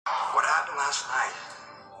happened last night?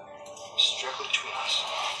 Struggle between us.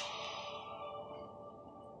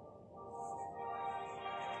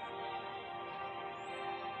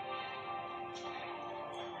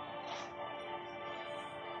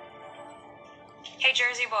 Hey,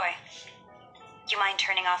 Jersey boy. You mind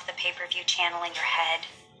turning off the pay-per-view channel in your head?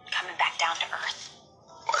 Coming back down to earth.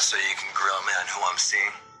 What, so you can grill me on who I'm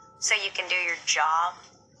seeing? So you can do your job?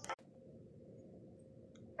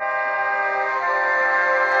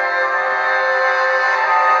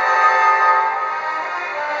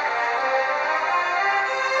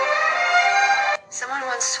 Someone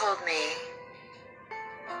once told me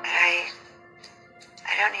that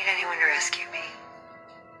I don't need anyone to rescue me.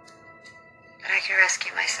 That I can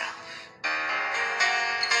rescue myself.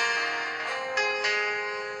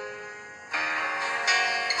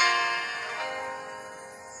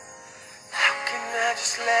 How can I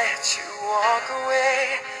just let you walk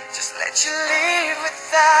away? Just let you leave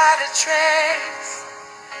without a trace.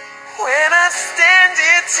 When I stand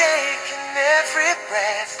here taking every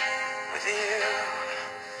breath with you.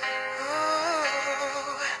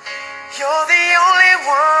 Ooh, you're the only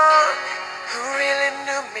one who really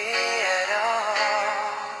knew me at all.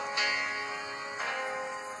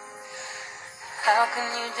 How can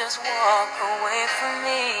you just walk away from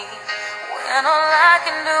me when all I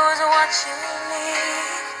can do is watch you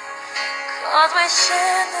leave? 'Cause we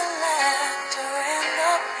shared the laughter and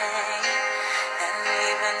the pain, and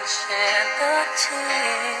even shared the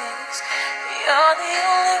tears. You're the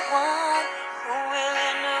only one who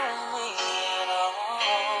really knew me at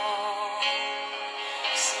all.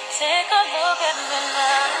 So take a look at me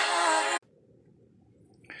now.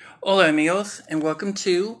 Hola amigos, and welcome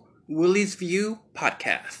to Willys View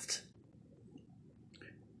Podcast.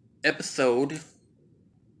 Episode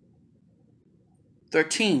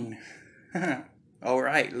 13.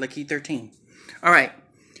 Alright, lucky 13. Alright,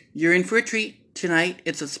 you're in for a treat tonight.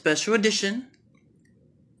 It's a special edition.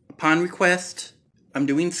 Upon request, I'm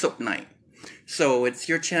doing soap night. So it's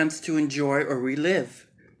your chance to enjoy or relive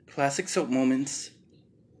classic soap moments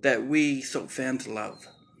that we soap fans love.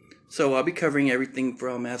 So I'll be covering everything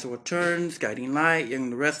from As the World Turns, Guiding Light, Young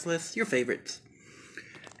and the Restless, your favorites.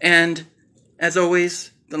 And as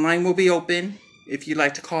always, the line will be open if you'd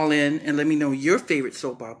like to call in and let me know your favorite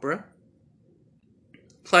soap opera,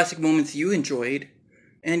 classic moments you enjoyed,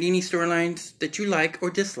 and any storylines that you like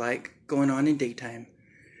or dislike going on in daytime.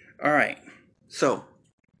 Alright, so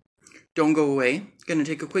don't go away. Gonna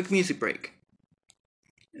take a quick music break.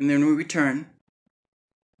 And then when we return,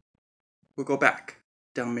 we'll go back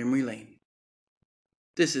down memory lane.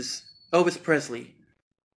 This is Elvis Presley,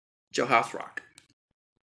 Jailhouse Rock.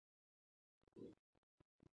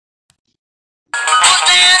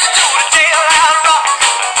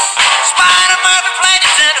 Spider Murphy played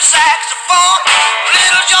his tenor saxophone.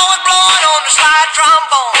 Little Joe was blowing on the slide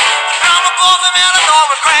trombone. The drummer boy from Illinois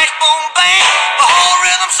would crash, boom, bang. The whole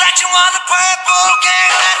rhythm section was a purple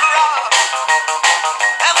gang. Let's rock.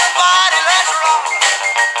 Everybody, let's rock.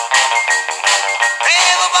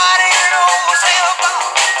 Everybody knows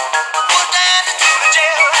hip-hop. We're dancing to the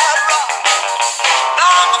jailhouse rock.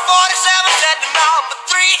 Number 47 said to number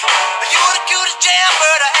 3, you're the cutest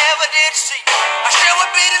jailbird I ever did see. I sure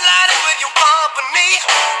would be delighted with your company.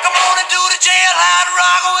 Come on and do the jailhouse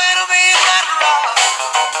rock with me. Let's rock.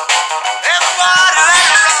 Everybody,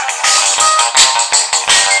 let's rock.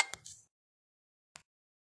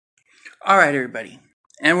 Alright everybody,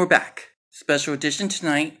 and we're back. Special edition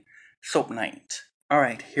tonight, Soap Night.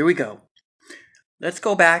 Alright, here we go. Let's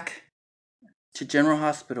go back to General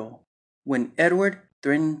Hospital when Edward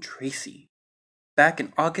threatened Tracy back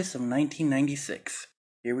in August of 1996.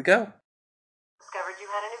 Here we go. Discovered you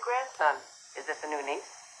had a new grandson. Is this a new niece?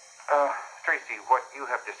 Tracy, what you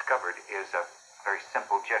have discovered is a very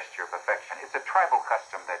simple gesture of affection. It's a tribal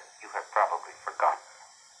custom that you have probably forgotten.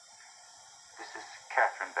 This is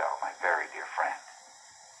Catherine Bell, my very dear friend.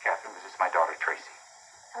 Catherine, this is my daughter, Tracy.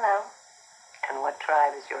 Hello. And what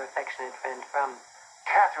tribe is your affectionate friend from?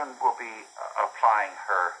 Catherine will be applying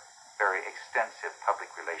her very extensive public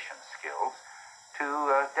relations skills to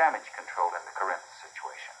damage control in the Corinth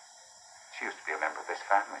situation. She used to be a member of this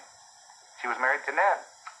family. She was married to Ned.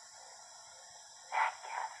 That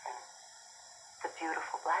Catherine. The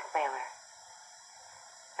beautiful blackmailer.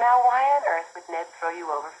 Now, why on earth would Ned throw you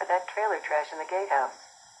over for that trailer trash in the gatehouse?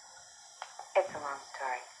 It's a long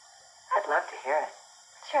story. I'd love to hear it.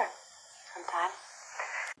 Sure. Sometime.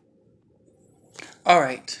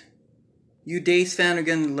 Alright, you Days fan are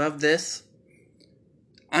gonna love this.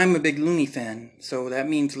 I'm a big Looney fan, so that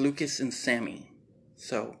means Lucas and Sammy.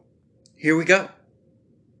 So, here we go.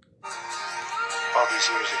 All these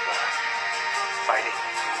years ago, fighting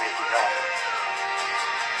and making up.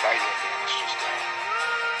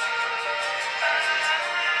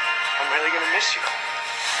 really gonna miss you.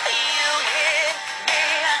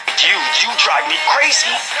 You drive me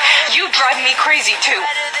crazy. You drive me crazy too.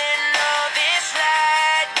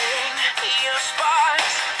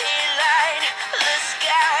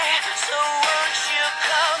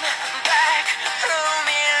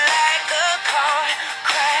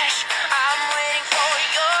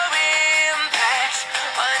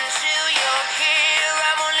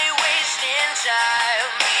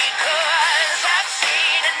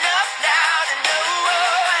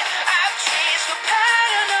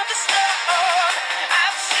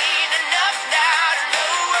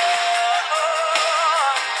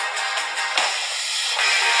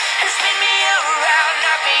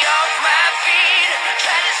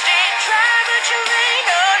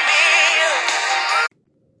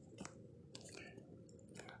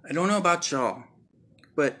 I don't know about y'all,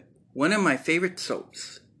 but one of my favorite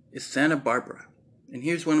soaps is Santa Barbara. And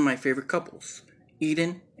here's one of my favorite couples,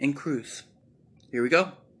 Eden and Cruz. Here we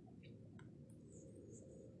go.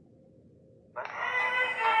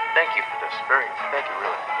 Thank you for this. Thank you,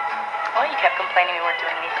 really. Well, you kept complaining we weren't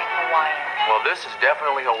doing anything Hawaiian. Well, this is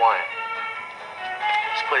definitely Hawaiian.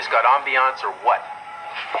 This place got ambiance or what?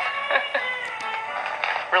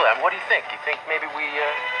 Really, what do you think? You think maybe we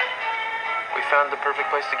found the perfect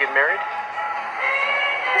place to get married?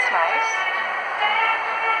 That's nice.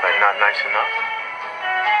 Like not nice enough?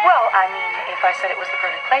 Well, I mean, if I said it was the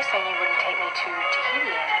perfect place, then you wouldn't take me to Tahiti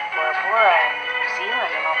and Bora Bora and New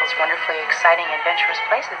Zealand and all those wonderfully exciting, adventurous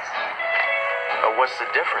places. But what's the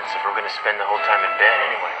difference if we're going to spend the whole time in bed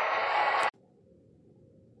anyway?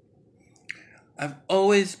 I've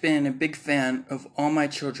always been a big fan of All My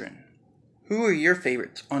Children. Who are your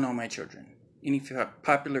favorites on All My Children? Any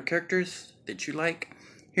popular characters that you like?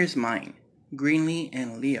 Here's mine. Greenlee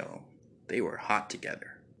and Leo. They were hot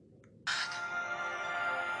together.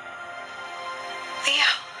 Leo.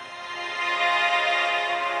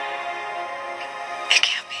 It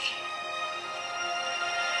can't be.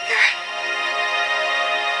 You're...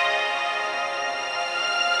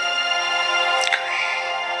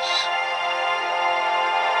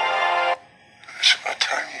 It's about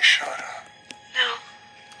time you showed up. No,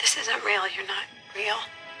 this isn't real. You're not real.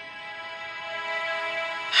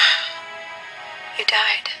 You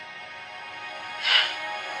died.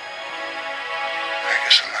 I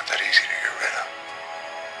guess I'm not that easy to get rid of.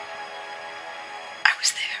 I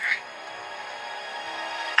was there.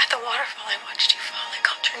 At the waterfall, I watched you fall. I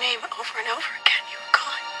called your name over and over again. You were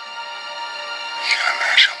gone. You can't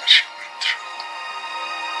imagine what you went through.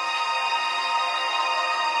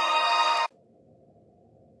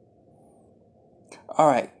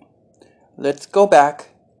 Alright, let's go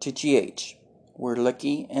back to GH, where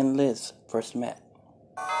Lucky and Liz first met.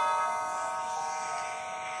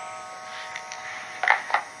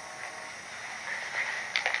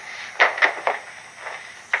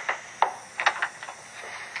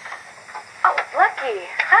 Oh, Lucky.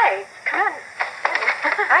 Hi. Come on.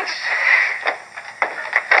 Thanks.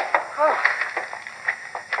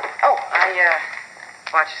 I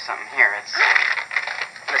bought you something here. It's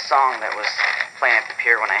the song that was playing at the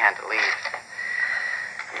pier when I had to leave.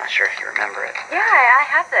 I'm not sure if you remember it. Yeah, I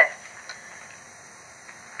have this.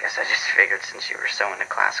 Guess I just figured since you were so into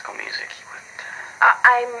classical music, you wouldn't.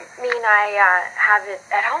 I have it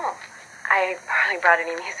at home. I hardly brought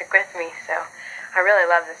any music with me, so I really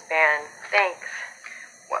love this band. Thanks.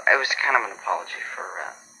 Well, it was kind of an apology for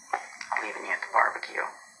leaving you at the barbecue.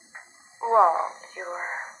 Well, you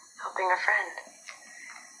were helping a friend.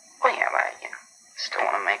 Well, yeah, but still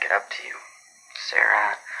want to make it up to you,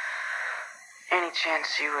 Sarah. Any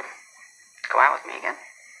chance you would go out with me again?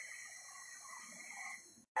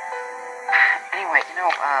 Anyway,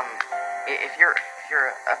 if you're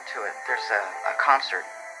up to it, there's a concert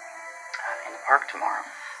in the park tomorrow.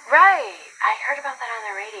 Right. I heard about that on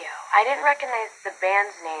the radio. I didn't recognize the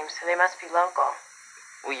band's name, so they must be local.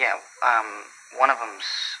 Well, yeah, one of them's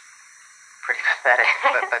pretty pathetic,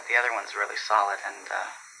 but the other one's really solid, and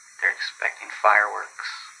they're expecting fireworks.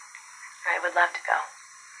 I would love to go.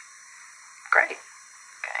 Great.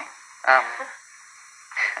 Okay.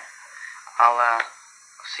 I'll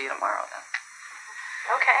see you tomorrow then.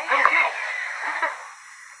 Okay.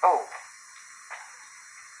 Oh.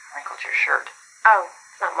 Wrinkled your shirt. Oh,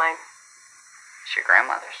 it's not mine. It's your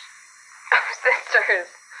grandmother's. Oh, sister's.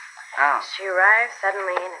 Oh. She arrived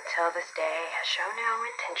suddenly and until this day has shown no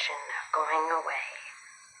intention of going away.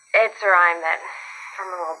 It's a rhyme that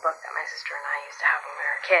from a little book that my sister and I used to have when we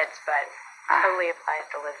were kids, but totally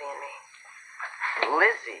applies to Lizzie and me.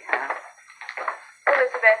 Lizzie, huh?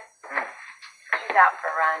 Elizabeth. She's out for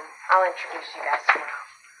a run. I'll introduce you guys tomorrow.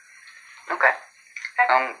 Okay.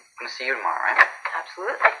 I'm gonna see you tomorrow, right?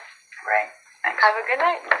 Absolutely. Great. Thanks. Have a good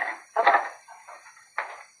night. Bye-bye.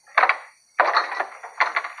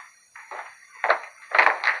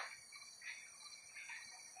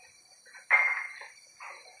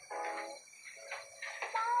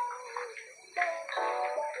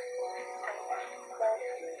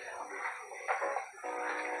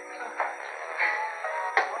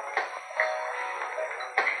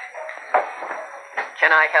 Can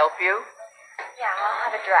I help you? Yeah, I'll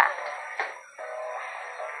have a draft.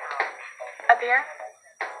 A beer?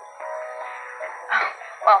 Oh,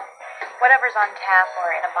 well, whatever's on tap or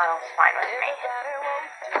in a bottle's fine with me.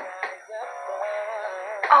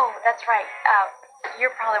 Oh, that's right.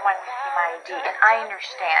 You're probably wanting to see my ID, and I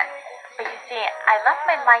understand. But you see, I left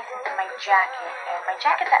my license in my jacket, and my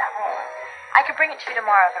jacket's at home. I could bring it to you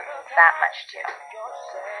tomorrow if it means that much to you.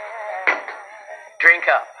 Drink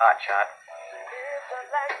up, hotshot.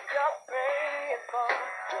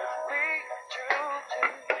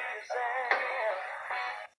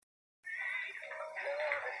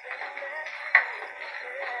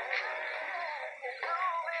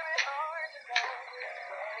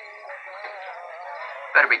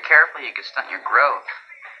 Better be careful, you could stunt your growth.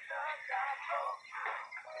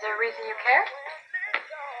 Is there a reason you care?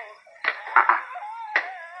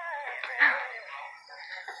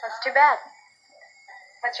 That's too bad.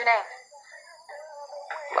 What's your name?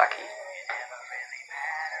 Lucky.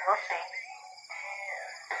 We'll see.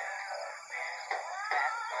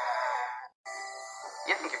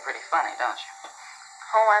 You think you're pretty funny, don't you?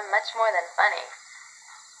 Oh, I'm much more than funny.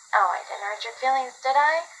 Oh, I didn't hurt your feelings, did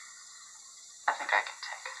I? I think I can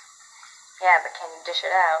take it. Yeah, but can you dish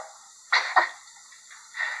it out?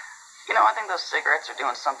 You know, I think those cigarettes are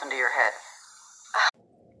doing something to your head.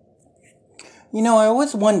 You know, I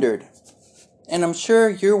always wondered, and I'm sure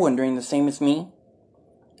you're wondering the same as me.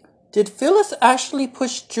 Did Phyllis actually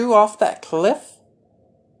push Drew off that cliff?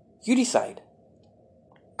 You decide.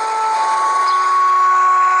 No,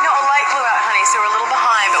 a light blew out, honey, so we're a little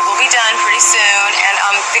behind, but we'll be done pretty soon. And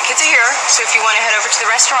the kids are here, so if you want to head over to the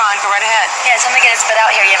restaurant, go right ahead. Yeah, tell me to get it spit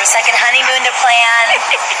out here. You have a second honeymoon to plan.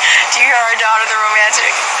 Do you hear our daughter, the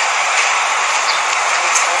romantic?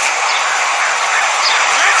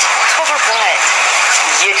 What? Over what?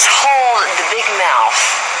 You told the big mouth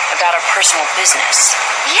about our personal business.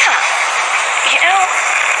 Yeah. You know,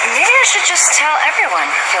 maybe I should just tell everyone,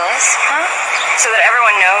 Phyllis, huh? So that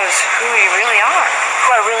everyone knows who you really are. Who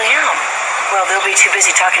I really am. Well, they'll be too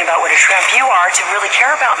busy talking about what a shrimp you are to really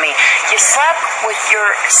care about me. You slept with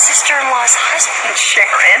your sister-in-law's husband,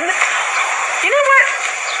 Sharon. You know what?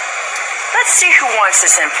 Let's see who wants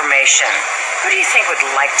this information. Who do you think would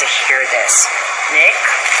like to hear this? Nick?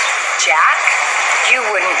 Jack? You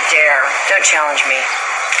wouldn't dare. Don't challenge me.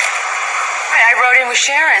 I rode in with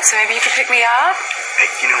Sharon, so maybe you could pick me up? Hey,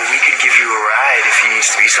 you know, we could give you a ride if he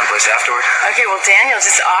needs to be someplace afterward. Okay, well, Daniel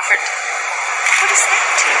just offered. What is that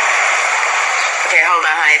to? Okay, hold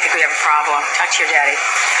on, honey. I think we have a problem. Talk to your daddy.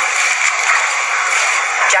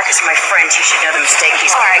 Jack is my friend. He should know the mistake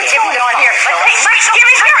he's All right, making. give me the phone. Here, Phyllis. Give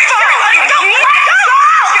me your phone! Let go!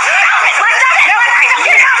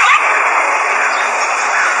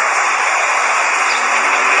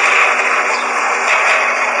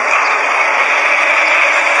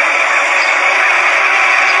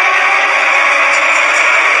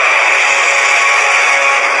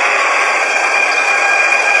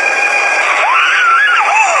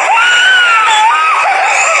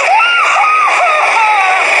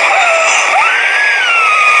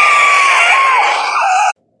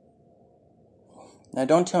 Now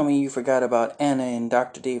don't tell me you forgot about Anna and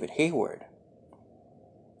Dr. David Hayward.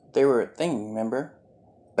 They were a thing, remember?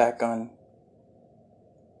 Back on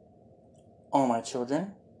All My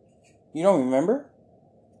Children. You don't remember?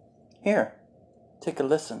 Here, take a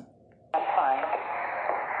listen. I'm fine.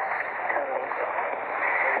 Totally.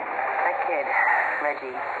 That kid,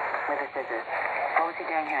 Reggie, with the scissors. What was he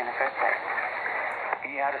doing here in the first place?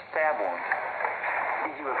 He had a stab wound.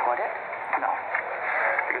 Did you report it? No.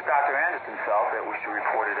 Because Dr. Anderson felt that we should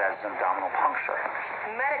report it as an abdominal puncture.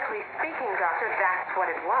 Medically speaking, doctor, that's what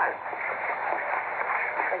it was.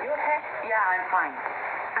 Are you okay? Yeah, I'm fine.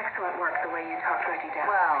 Excellent work, the way you talked Reggie down.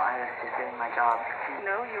 Well, I was just doing my job.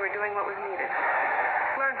 No, you were doing what was needed.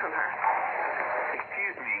 Learn from her.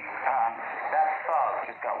 Excuse me, that thug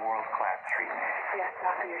just got world-class treatment. Yes,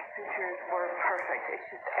 doctor, your sutures were perfect. It's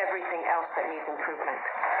just everything else that needs improvement.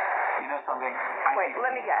 You know something? Wait, let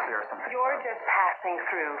me guess. Clear something. You're just passing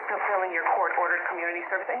through, fulfilling your court-ordered community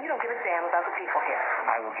service, and you don't give a damn about the people here.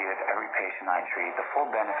 I will give every patient I treat the full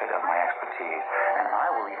benefit of my expertise, and I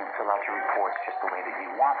will even fill out your reports just the way that you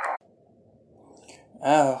want them.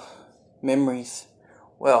 Oh, memories.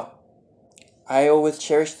 Well, I always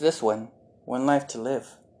cherish this one life to live.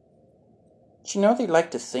 Do you know they like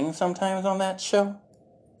to sing sometimes on that show?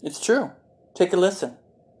 It's true. Take a listen.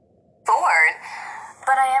 Bored,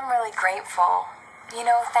 but I am really grateful. You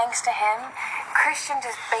know, thanks to him, Christian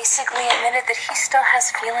just basically admitted that he still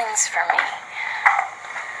has feelings for me.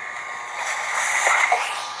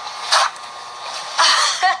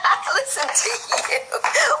 Listen to you.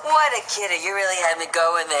 What a kidder. You really had me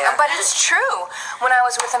going there. But it's true. When I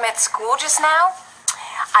was with him at school just now,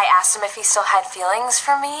 I asked him if he still had feelings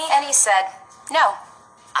for me, and he said no.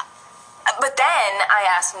 But then I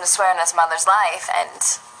asked him to swear on his mother's life, and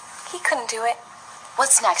he couldn't do it.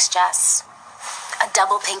 What's next, Jess? A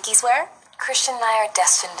double pinky swear? Christian and I are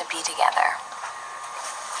destined to be together.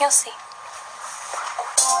 You'll see.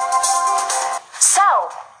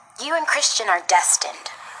 So, you and Christian are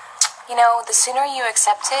destined. You know, the sooner you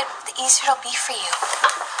accept it, the easier it'll be for you.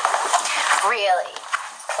 Really?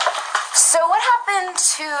 So what happened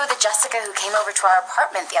to the Jessica who came over to our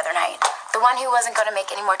apartment the other night? The one who wasn't going to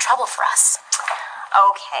make any more trouble for us?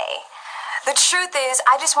 Okay. The truth is,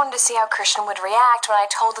 I just wanted to see how Christian would react when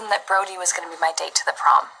I told him that Brody was going to be my date to the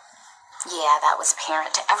prom. Yeah, that was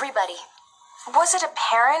apparent to everybody. Was it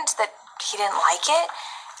apparent that he didn't like it?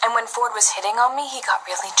 And when Ford was hitting on me, he got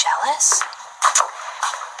really jealous?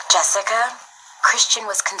 Jessica, Christian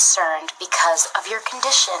was concerned because of your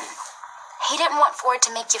condition. He didn't want Ford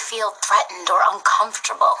to make you feel threatened or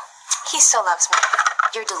uncomfortable. He still loves me.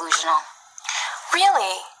 You're delusional.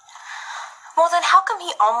 Really? Well, then how come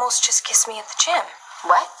he almost just kissed me at the gym?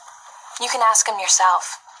 What? You can ask him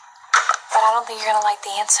yourself. But I don't think you're gonna like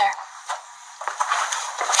the answer.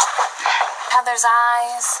 Heather's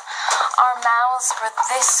eyes, our mouths were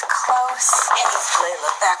this close. Hey,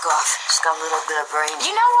 Layla, back off. She's got a little bit of brain.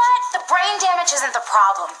 You know what? The brain damage isn't the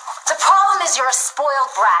problem. The problem is you're a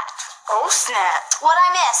spoiled brat. Oh, snap. What'd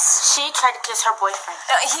I miss? She tried to kiss her boyfriend.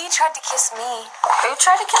 He tried to kiss me. Who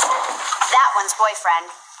tried to kiss me? That one's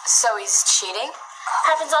boyfriend. So he's cheating?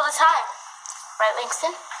 Happens all the time. Right,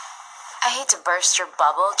 Langston? I hate to burst your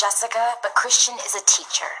bubble, Jessica, but Christian is a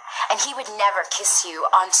teacher, and he would never kiss you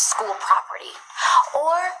on school property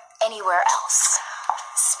or anywhere else.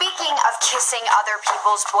 Speaking of kissing other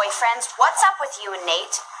people's boyfriends, what's up with you and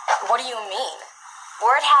Nate? What do you mean?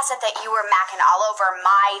 Word has it that you were macking all over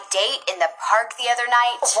my date in the park the other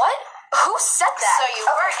night. What? Who said that? So you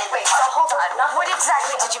were in the park. So hold on. What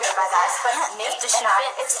exactly did you mean by that? Nate and I.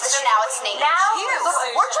 So now it's Nate. Now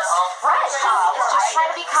look, we're just friends. Just trying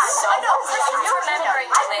to be kind. I know. You're remembering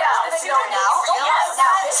this.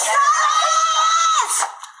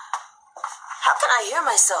 How can I hear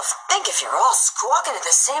myself think if you're all squawking at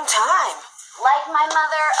the same time? Like my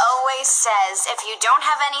mother always says, if you don't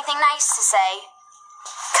have anything nice to say,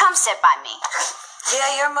 come sit by me.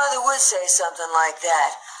 Yeah, your mother would say something like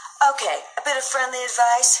that. Okay, a bit of friendly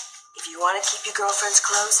advice. If you want to keep your girlfriends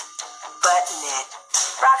close, button it.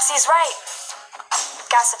 Roxy's right.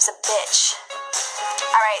 Gossip's a bitch.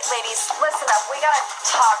 All right, ladies, listen up. We gotta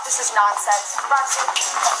talk. This is nonsense. Roxy.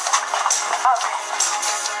 Okay.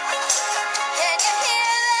 Can you hear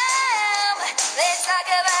them? They talk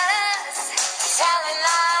about us, telling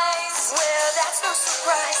lies. Well, that's no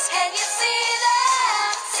surprise. Can you see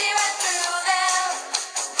them? See right through them.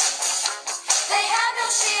 They have no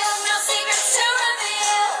shield, no secrets to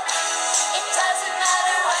reveal. It doesn't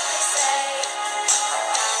matter what they say.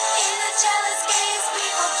 In the jealous games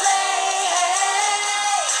people play,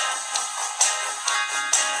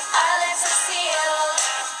 our lips are sealed.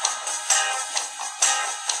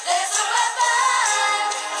 There's a weapon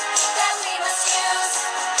that we must use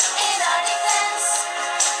in our defense.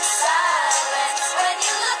 Silence. When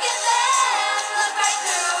you look at them, look right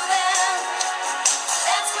through them.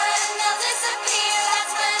 That's when they'll disappear.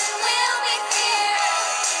 That's when we'll be fear.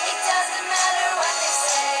 It doesn't matter what they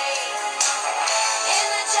say. In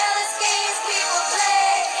the jealous games people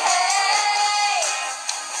play,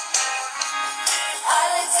 our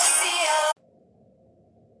lips are sealed.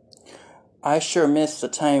 I sure miss the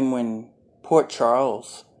time when Port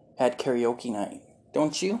Charles had karaoke night.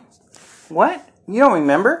 Don't you? What? You don't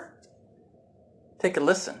remember? Take a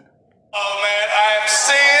listen. Oh man, I am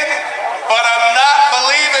seeing, but I'm not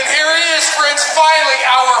believing. Here he is, friends, finally,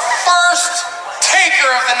 our first taker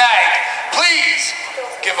of the night. Please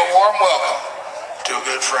give a warm welcome to a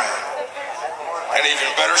good friend. An even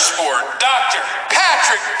better sport, Dr.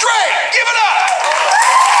 Patrick Drake. Give it up!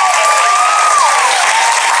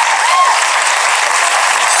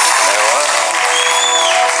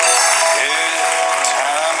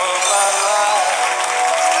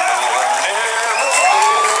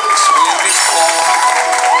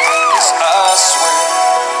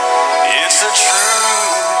 It's the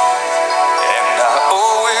truth, and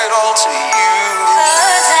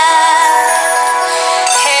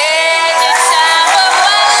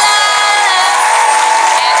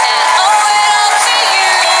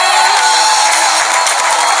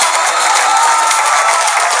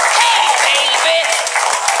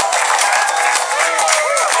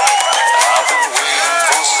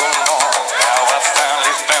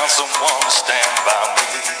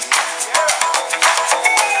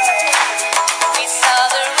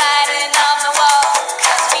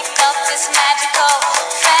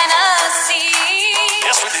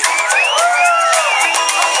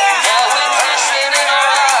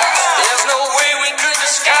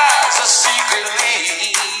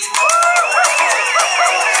believe.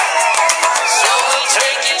 So we'll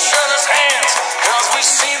take each other's hands, cause we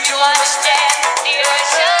seem to understand the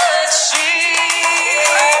urgency.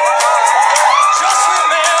 Just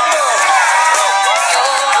remember,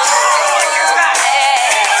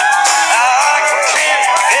 I can't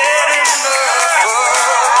get enough.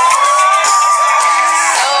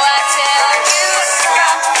 So I tell you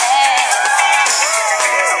something.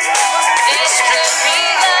 This could be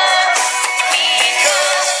love,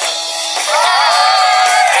 because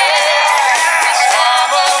this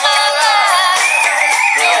time of my life,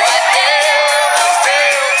 though I never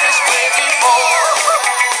felt this way before.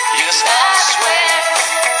 Yes, I swear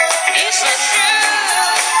it's the truth,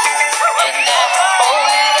 and I hold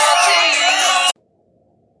on to you.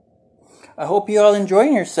 I hope you all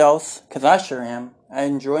enjoying yourselves, because I sure am.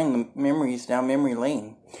 I'm enjoying the memories down memory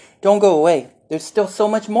lane. Don't go away. There's still so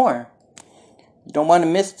much more. You don't want to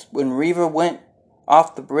miss when Reva went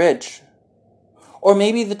off the bridge. Or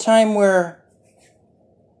maybe the time where...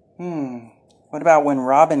 what about when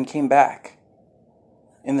Robin came back?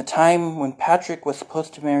 In the time when Patrick was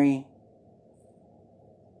supposed to marry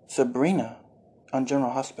Sabrina on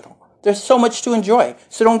General Hospital. There's so much to enjoy,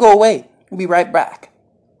 so don't go away. We'll be right back.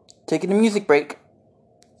 Taking a music break.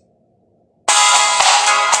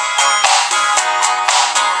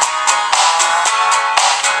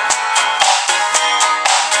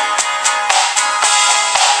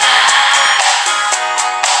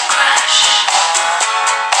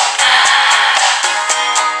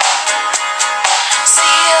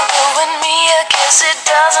 It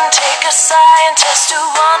doesn't take a scientist to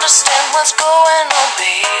understand what's going on,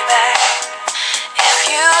 baby. If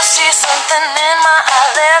you see something in my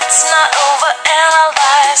eye, let's not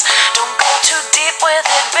overanalyze. Don't go too deep with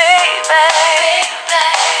it, baby.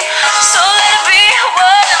 So let it be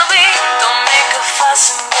what it'll be. Don't make a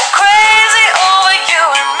fuss and get crazy over you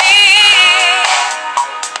and me.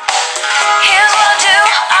 Here's what I do,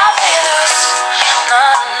 I'll play loose.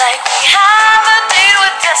 Not like we have a date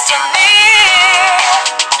with destiny.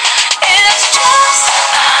 It's just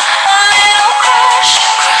a little crush,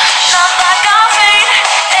 not like our fate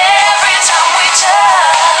every time we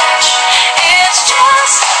touch. It's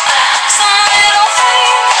just some little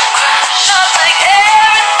thing, not like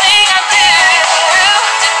everything I do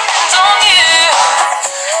depends on you.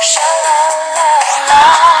 Sha-la-la-la,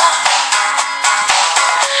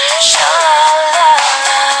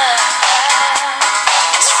 sha-la-la-la.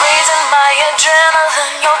 It's raising my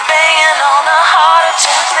adrenaline, you're banging on a heart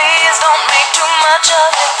attack. Please don't make too much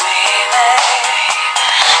of it, baby.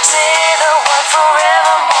 Say the word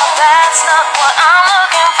forevermore, that's not what I'm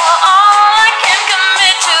looking for. All I can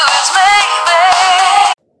commit to is maybe.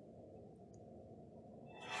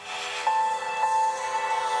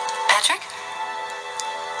 Patrick?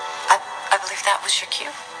 I believe that was your cue.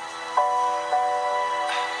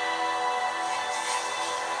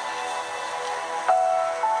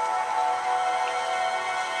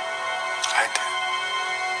 I did.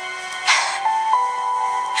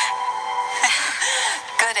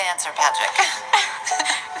 Good answer, Patrick.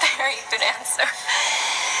 Very good answer.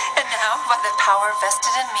 And now, by the power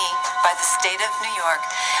vested in me by the state of New York,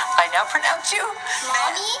 I now pronounce you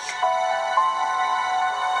Mommy?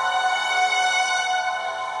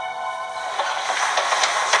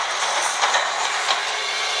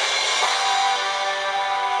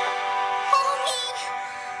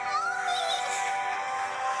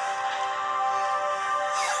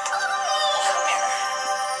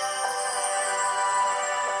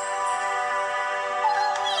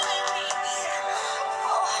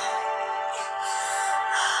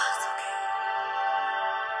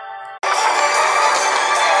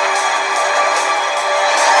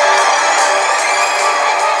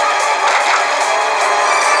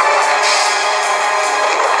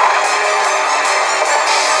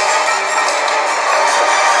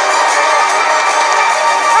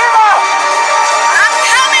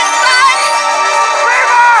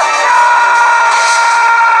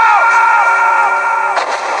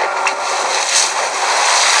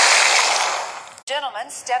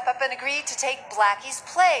 Step up and agree to take Blackie's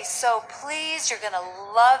place. So please, you're going to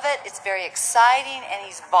love it. It's very exciting, and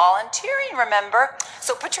he's volunteering, remember?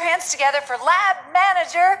 So put your hands together for lab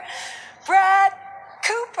manager, Brad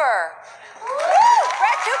Cooper. Woo!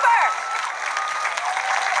 Brad Cooper!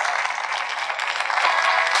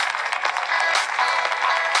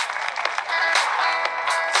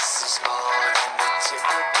 This is more than the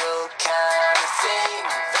typical kind of thing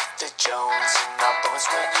that the Jones in my bones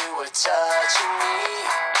when you were touching me.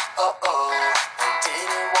 I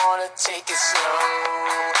didn't wanna take it slow.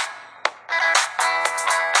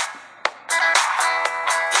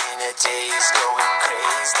 In a days going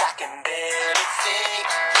crazy, I can barely think.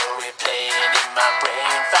 You're replaying in my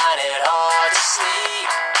brain, find it hard to sleep.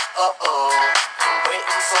 Uh-oh, I'm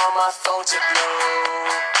waiting for my phone to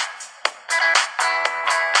blow.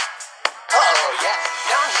 Oh yeah,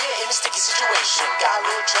 now I'm here in a sticky situation. Got a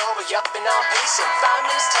little trouble, yup, and I'm pacing. 5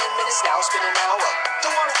 minutes, 10 minutes, now it's been an hour.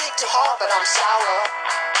 Don't wanna think too hard, but I'm sour.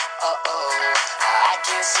 Uh-oh, I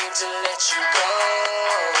can't seem to let you go.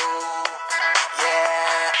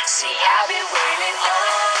 Yeah, see, I've been waiting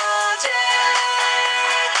all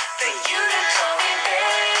day for you to call me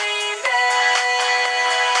baby.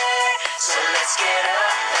 So let's get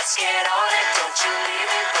up, let's get on it. Don't you leave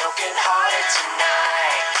me broken hearted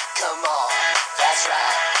tonight. Come on, that's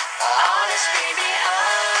right. Honest baby,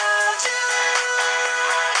 I'll do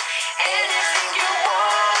anything you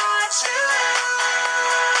want to.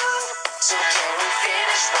 So can we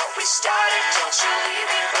finish what we started? Don't you leave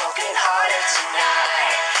me broken hearted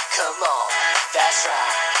tonight. Come on, that's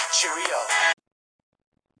right. Cheerio.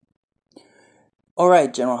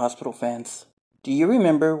 Alright, General Hospital fans. Do you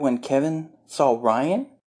remember when Kevin saw Ryan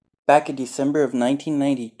back in December of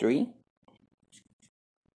 1993?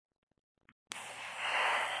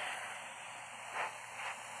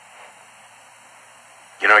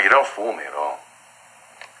 You know, you don't fool me at all.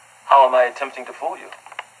 How am I attempting to fool you?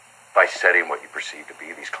 By setting what you perceive to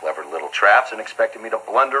be these clever little traps and expecting me to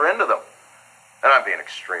blunder into them. And I'm being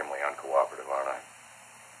extremely uncooperative, aren't I?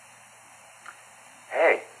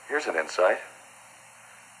 Hey, here's an insight.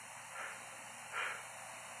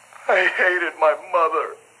 I hated my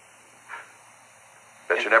mother.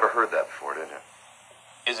 Bet you never heard that before, did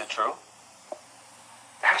you? Is it true?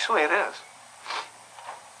 Actually, it is.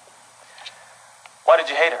 Why did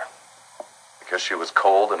you hate her? Because she was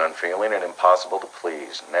cold and unfeeling and impossible to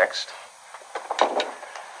please. Next.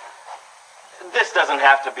 This doesn't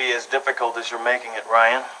have to be as difficult as you're making it,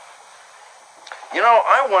 Ryan. You know,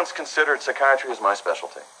 I once considered psychiatry as my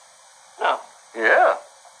specialty. No. Yeah.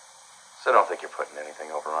 So I don't think you're putting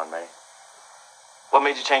anything over on me. What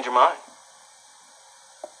made you change your mind?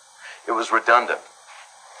 It was redundant.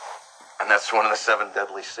 And that's one of the 7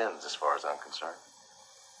 deadly sins as far as I'm concerned.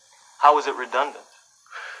 How was it redundant?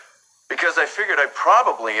 Because I figured I'd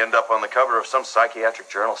probably end up on the cover of some psychiatric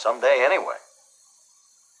journal someday anyway.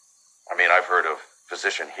 I mean, I've heard of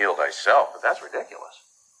physician heal thyself, but that's ridiculous.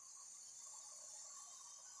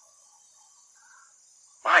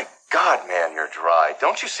 My God, man, you're dry.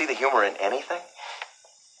 Don't you see the humor in anything?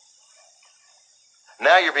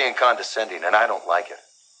 Now you're being condescending, and I don't like it.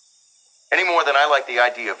 Any more than I like the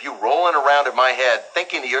idea of you rolling around in my head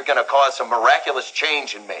thinking that you're going to cause some miraculous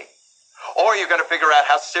change in me. Or you're going to figure out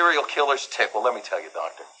how serial killers tick. Well, let me tell you,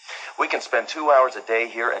 Doctor. We can spend 2 hours a day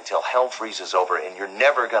here until hell freezes over, and you're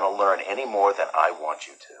never going to learn any more than I want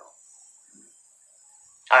you to.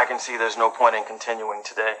 I can see there's no point in continuing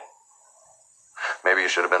today. Maybe you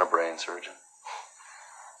should have been a brain surgeon.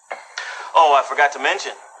 Oh, I forgot to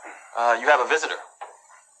mention. You have a visitor.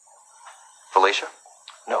 Felicia?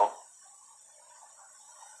 No.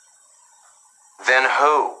 Then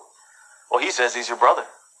who? Well, he says he's your brother.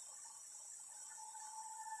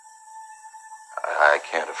 I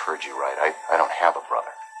can't have heard you right. I don't have a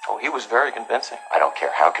brother. Oh, he was very convincing. I don't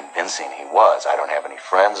care how convincing he was. I don't have any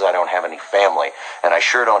friends. I don't have any family. And I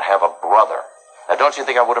sure don't have a brother. Now, don't you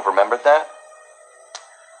think I would have remembered that?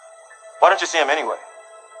 Why don't you see him anyway?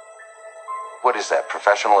 What is that,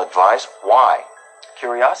 professional advice? Why?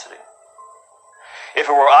 Curiosity. If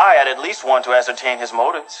it were I, I'd at least want to ascertain his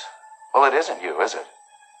motives. Well, it isn't you, is it?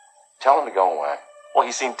 Tell him to go away. Well,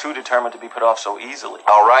 he seemed too determined to be put off so easily.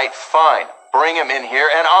 All right, fine. Bring him in here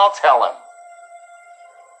and I'll tell him.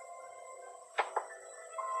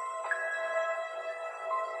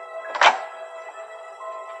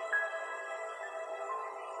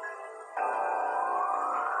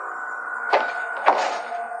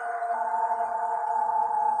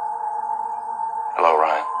 Hello,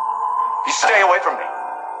 Ryan. You stay away from me.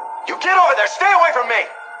 You get over there. Stay away from me.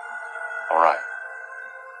 All right.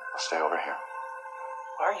 I'll stay over here.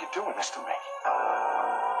 Why are you doing this to me?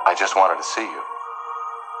 I just wanted to see you.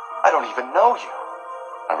 I don't even know you.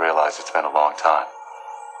 I realize it's been a long time.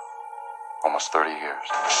 Almost 30 years.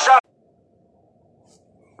 Shut up!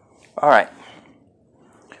 Alright.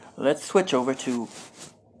 Let's switch over to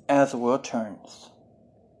As the World Turns.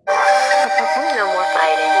 No more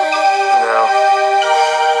fighting. No.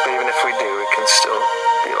 Even if we do, it can still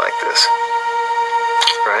be like this.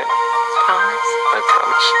 Right? Promise? I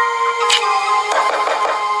promise.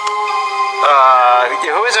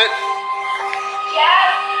 Who is it?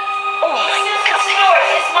 Dad? Oh my God.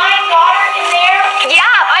 Is my daughter in there? Yeah,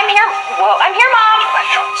 I'm here. Whoa, I'm here, Mom.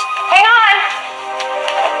 Hang on.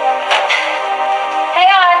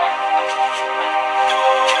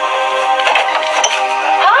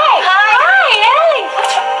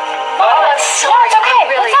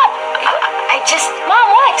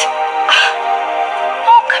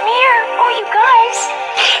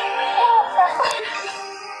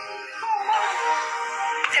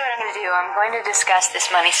 I'm going to discuss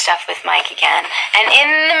this money stuff with Mike again. And in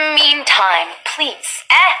the meantime, please,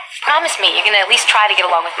 promise me you're going to at least try to get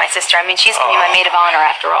along with my sister. I mean, she's going to be my maid of honor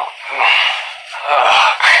after all.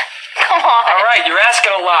 Come on. All right, you're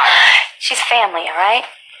asking a lot. She's family, all right?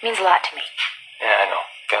 Means a lot to me. Yeah, I know.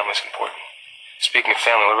 Family's important. Speaking of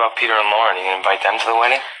family, what about Peter and Lauren? You gonna invite them to the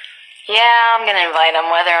wedding? Yeah, I'm going to invite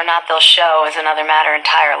them. Whether or not they'll show is another matter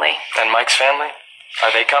entirely. And Mike's family?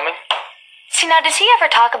 Are they coming? See, now, does he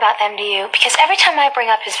ever talk about them to you? Because every time I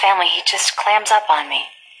bring up his family, he just clams up on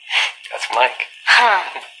me. That's Mike. Huh.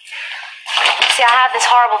 See, I have this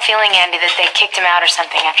horrible feeling, Andy, that they kicked him out or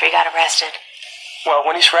something after he got arrested. Well,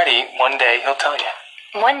 when he's ready, one day he'll tell you.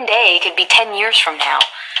 One day could be 10 years from now.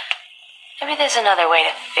 Maybe there's another way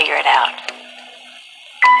to figure it out.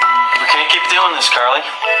 We can't keep doing this, Carly.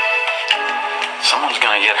 Someone's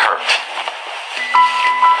gonna get hurt.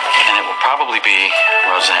 And it will probably be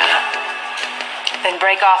Rosanna. Then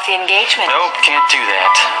break off the engagement. Nope, can't do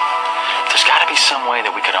that. There's gotta be some way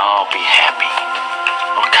that we could all be happy.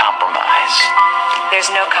 A little compromise.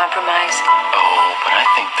 There's no compromise. Oh, but I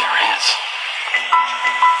think there is.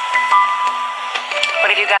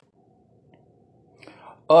 What have you got?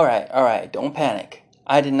 Alright, don't panic.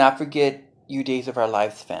 I did not forget you Days of Our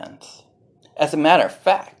Lives fans. As a matter of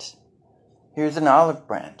fact, here's an olive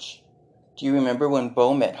branch. Do you remember when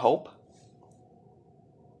Bo met Hope?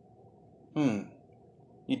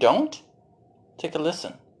 You don't? Take a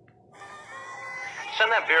listen.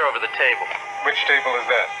 Send that beer over the table. Which table is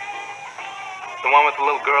that? The one with the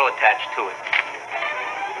little girl attached to it.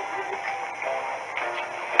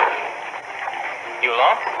 You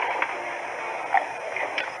alone?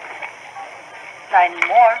 Not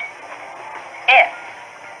anymore. If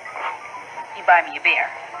you buy me a beer.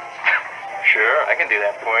 Sure, I can do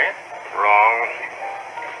that for you. Wrong.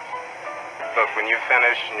 Look, when you're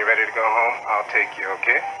finished and you're ready to go home, I'll take you,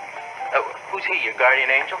 okay? Who's he, your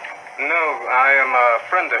guardian angel? No, I am a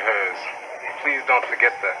friend of hers. Please don't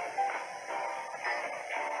forget that.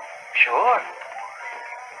 Sure.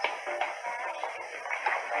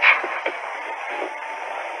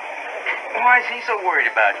 Why is he so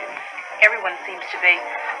worried about you? Everyone seems to be.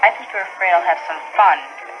 I think you're afraid I'll have some fun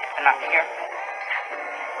if I'm not careful.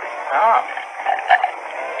 Oh.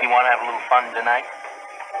 You want to have a little fun tonight?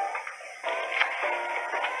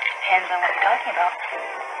 Depends on what you're talking about.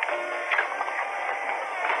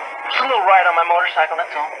 Just a little ride on my motorcycle,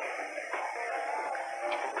 that's all.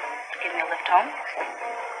 Give me a lift home?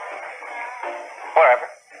 Wherever.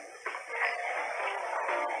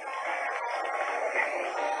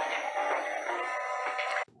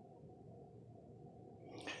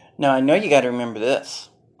 Now I know you gotta remember this.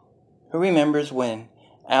 Who remembers when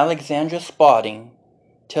Alexandra Spaulding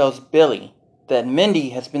tells Billy that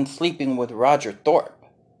Mindy has been sleeping with Roger Thorpe?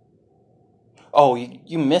 Oh,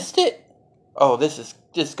 you missed it? Oh, this is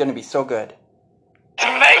gonna be so good.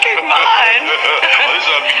 Making mine! Well, this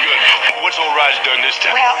ought to be good. What's old Roger done this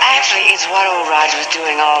time? Well, actually, it's what old Roger was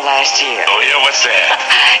doing all last year. Oh, yeah, what's that?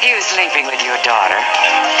 He was sleeping with your daughter.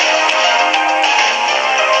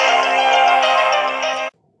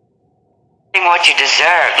 What you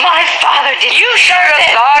deserve. My father did. You should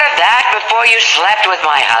have thought of that before you slept with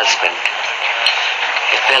my husband.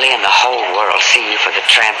 If Billy and the whole world see you for the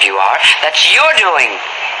tramp you are, that's your doing.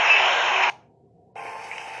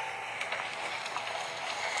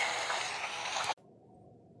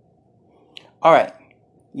 Alright,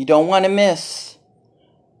 you don't want to miss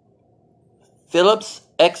Philip's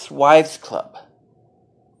Ex-Wives Club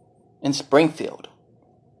in Springfield.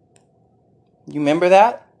 You remember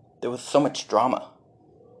that? There was so much drama.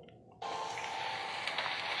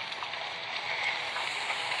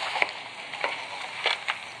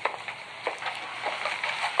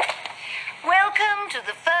 Welcome to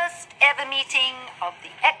the first ever meeting of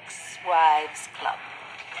the Ex-Wives Club.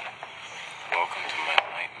 Welcome to my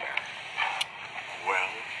nightmare. Well,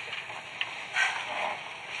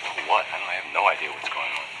 what? I have no idea what's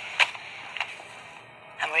going on.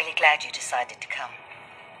 I'm really glad you decided to come.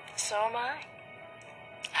 So am I.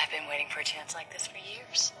 I've been waiting for a chance like this for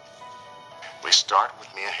years. We start with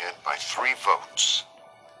me ahead by 3 votes.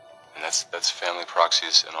 And that's family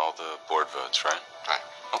proxies and all the board votes, right? Right.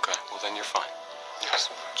 Okay, well then you're fine. Yes,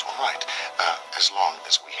 it's all right. As long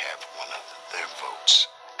as we have one of their votes,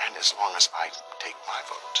 and as long as I take my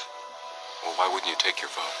vote. Well, why wouldn't you take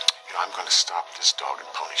your vote? You know, I'm going to stop this dog and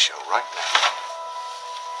pony show right now.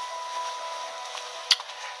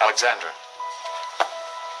 Alexandra.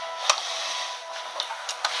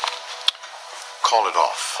 Call it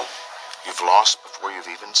off. You've lost before you've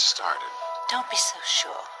even started. Don't be so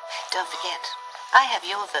sure. Don't forget, I have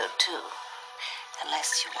your vote too.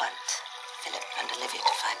 Unless you want Philip and Olivia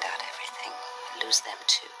to find out everything. Lose them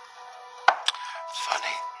too.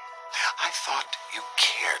 Funny. I thought you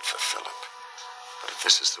cared for Philip. But if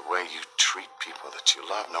this is the way you treat people that you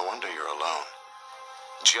love, no wonder you're alone.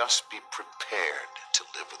 Just be prepared to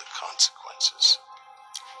live with the consequences.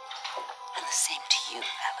 And the same to you,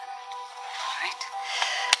 Alan. All right?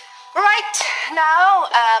 Right, now,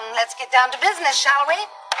 let's get down to business, shall we?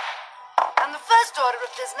 And the first order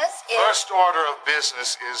of business is... First order of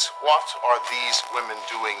business is, what are these women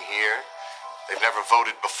doing here? They've never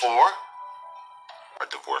voted before? A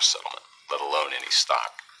divorce settlement, let alone any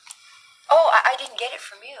stock. Oh, I didn't get it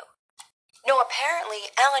from you. No, apparently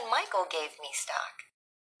Alan Michael gave me stock.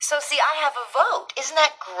 So, see, I have a vote. Isn't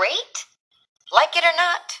that great? Like it or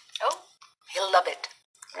not? Oh, he'll love it.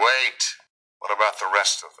 Wait. What about the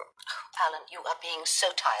rest of them? Alan, you are being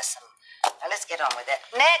so tiresome. Now, let's get on with it.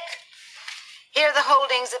 Nick, here are the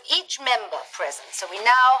holdings of each member present, so we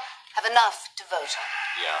now have enough to vote on.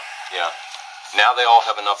 Yeah. Now they all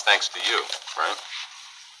have enough thanks to you, right?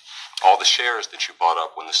 All the shares that you bought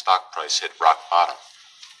up when the stock price hit rock bottom.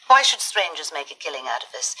 Why should strangers make a killing out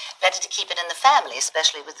of us? Better to keep it in the family,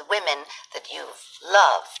 especially with the women that you've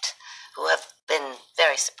loved, who have been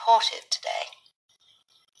very supportive today.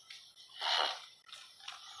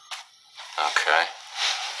 Okay.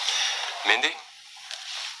 Mindy,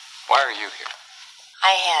 why are you here?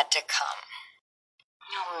 I had to come.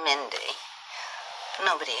 Oh, Mindy,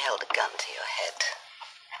 nobody held a gun to your head.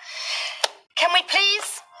 Can we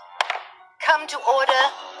please come to order?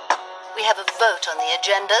 We have a vote on the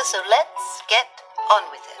agenda, so let's get on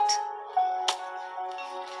with it.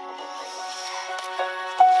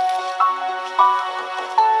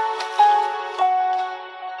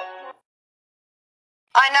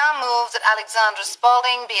 I now move that Alexandra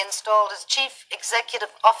Spaulding be installed as Chief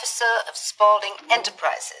Executive Officer of Spaulding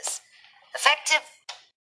Enterprises, effective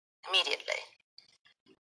immediately.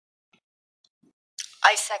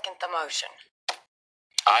 I second the motion.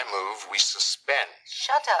 I move we suspend.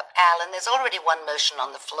 Shut up, Alan. There's already one motion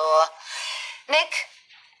on the floor. Nick,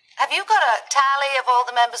 have you got a tally of all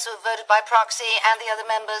the members who have voted by proxy and the other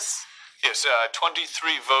members? Yes,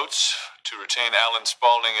 23 votes to retain Alan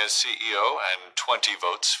Spaulding as CEO and 20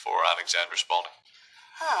 votes for Alexandra Spaulding.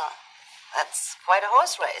 Oh, that's quite a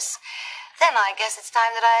horse race. Then I guess it's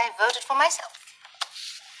time that I voted for myself.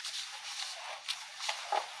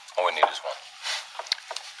 All we need is one.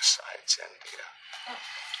 Besides, India.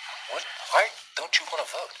 What? Why don't you want to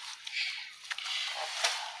vote?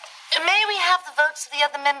 May we have the votes of the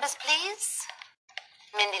other members, please?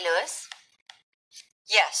 Mindy Lewis?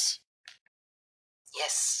 Yes.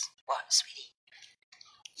 Yes. What, sweetie?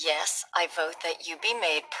 Yes, I vote that you be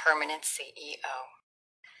made permanent CEO.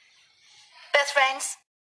 Beth Raines?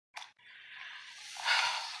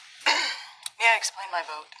 May I explain my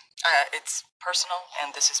vote? It's personal,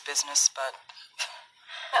 and this is business, but...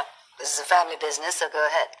 No, this is a family business, so go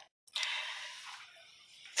ahead.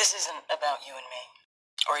 This isn't about you and me,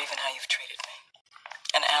 or even how you've treated me.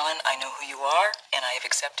 And Alan, I know who you are, and I have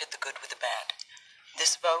accepted the good with the bad.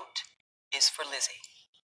 This vote is for Lizzie.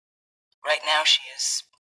 Right now, she is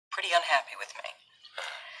pretty unhappy with me.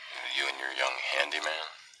 You and your young handyman.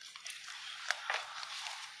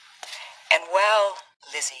 And while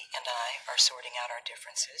Lizzie and I are sorting out our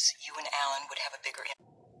differences, you and Alan would have a bigger impact.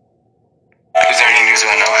 Is there any news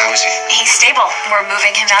about Noah? How is he? He's stable. We're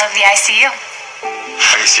moving him out of the ICU.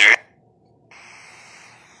 Are you serious?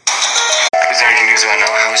 Is there any news about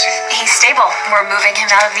Noah? How is he? He's stable. We're moving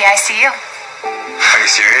him out of the ICU. Are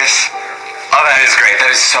you serious? Oh, that is great.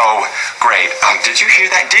 That is so great. Did you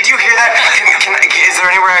hear that? Did you hear that? Is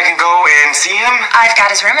there anywhere I can go and see him? I've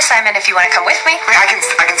got his room assignment if you want to come with me. Wait, I can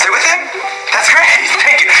sit with him? That's great.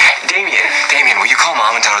 Thank you. Damien, will you call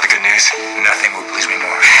Mom and tell her the good news? Nothing will please me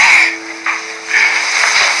more.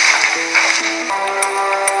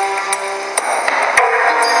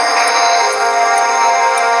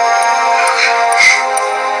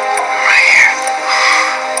 Right here.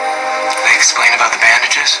 They explain about the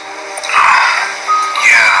bandages?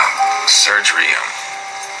 Yeah, surgery.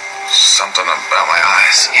 Something about my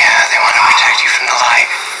eyes. Yeah, they want to protect you from the light.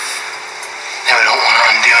 They don't want to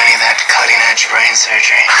undo any of that cutting-edge brain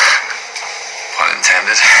surgery. Pun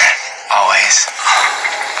intended. Always.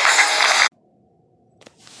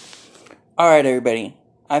 Alright, everybody.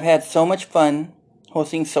 I've had so much fun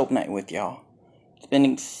hosting Soap Night with y'all. It's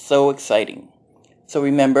been so exciting. So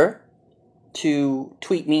remember to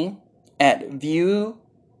tweet me at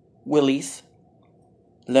ViewWillys.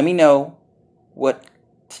 Let me know what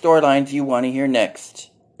storylines you want to hear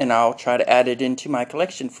next, and I'll try to add it into my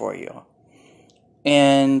collection for you.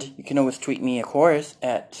 And you can always tweet me, of course,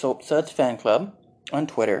 at Soap Suds Fan Club on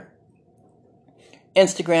Twitter.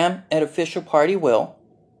 Instagram at officialpartywill.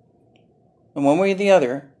 And one way or the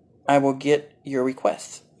other, I will get your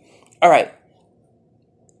requests. Alright.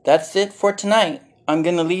 That's it for tonight. I'm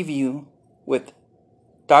going to leave you with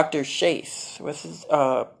Dr. Chase. This is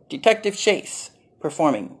Detective Chase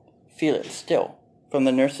performing Feel It Still from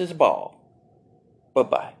the Nurses' Ball.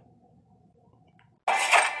 Bye-bye.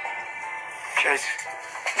 Chase.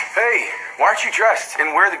 Hey, why aren't you dressed?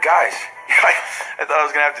 And where are the guys? I thought I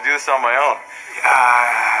was going to have to do this on my own.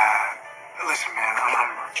 Listen, man,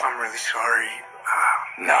 I'm really sorry.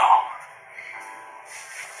 No.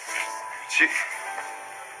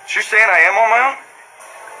 She's saying I am on my own?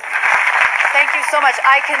 Thank you so much.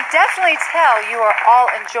 I can definitely tell you are all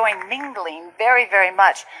enjoying mingling very, very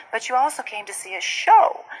much, but you also came to see a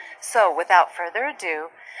show. So, without further ado,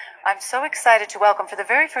 I'm so excited to welcome for the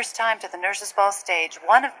very first time to the Nurses' Ball stage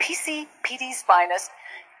one of PCPD's finest,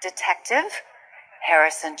 Detective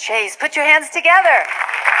Harrison Chase. Put your hands together.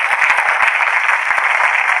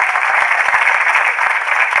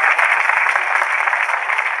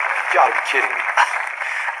 You gotta be kidding me.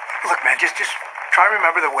 Look, man, just try and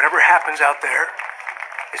remember that whatever happens out there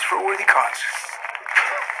is for a worthy cause.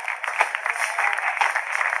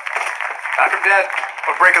 Not from dead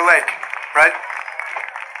or break a leg, right?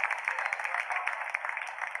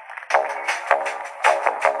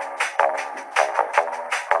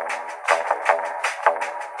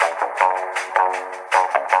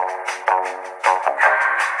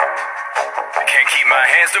 I can't keep my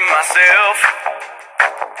hands to myself.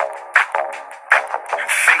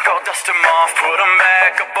 Think I'll dust them off, put them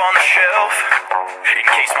back up on the shelf. In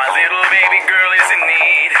case my little baby girl is in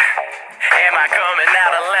need. Am I coming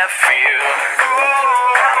out of left field?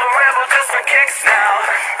 Ooh, I'm a rebel just for kicks now.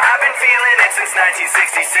 I've been feeling it since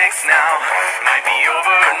 1966 now. Might be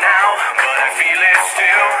over now, but I feel it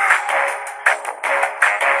still.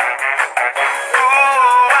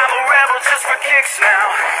 Ooh, I'm a rebel just for kicks now.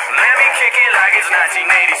 Let me kick it like it's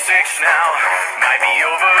 1986 now. Might be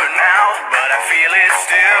over now, but I feel it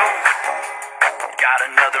still. Got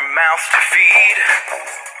another mouth to feed.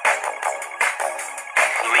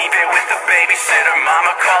 Leave it with the babysitter,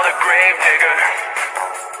 mama called a grave digger.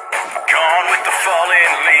 Gone with the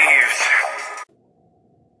fallen leaves.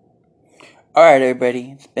 Alright,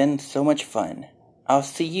 everybody. It's been so much fun. I'll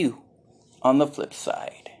see you on the flip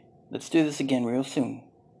side. Let's do this again real soon.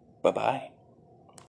 Bye-bye.